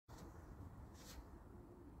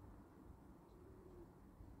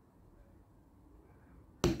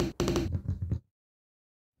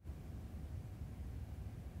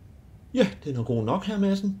Ja, den er god nok, her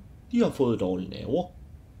Madsen. De har fået dårlige nerver.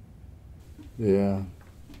 Ja,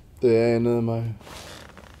 det anede mig.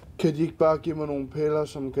 Kan de ikke bare give mig nogle piller,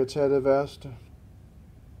 som kan tage det værste?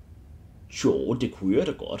 Jo, det kunne jeg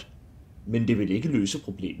da godt. Men det vil ikke løse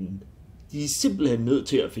problemet. De er simpelthen nødt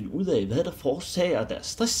til at finde ud af, hvad der forårsager deres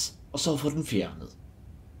stress, og så få den fjernet.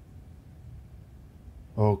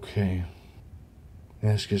 Okay.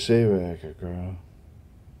 Jeg skal se, hvad jeg kan gøre.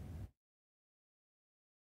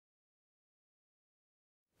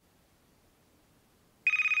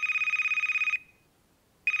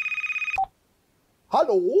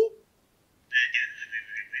 Hallo?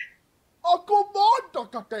 Og godmorgen,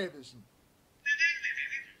 Doktor Davidsen.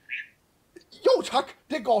 Jo tak,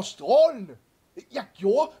 det går strålende. Jeg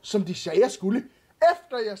gjorde, som de sagde, jeg skulle.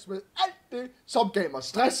 Efter jeg smed alt det, som gav mig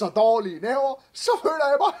stress og dårlige nerver, så føler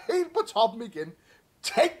jeg mig helt på toppen igen.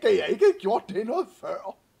 Tænk, at jeg ikke havde gjort det noget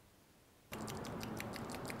før.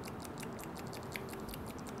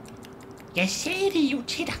 Jeg sagde det jo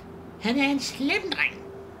til dig. Han er en slem dreng.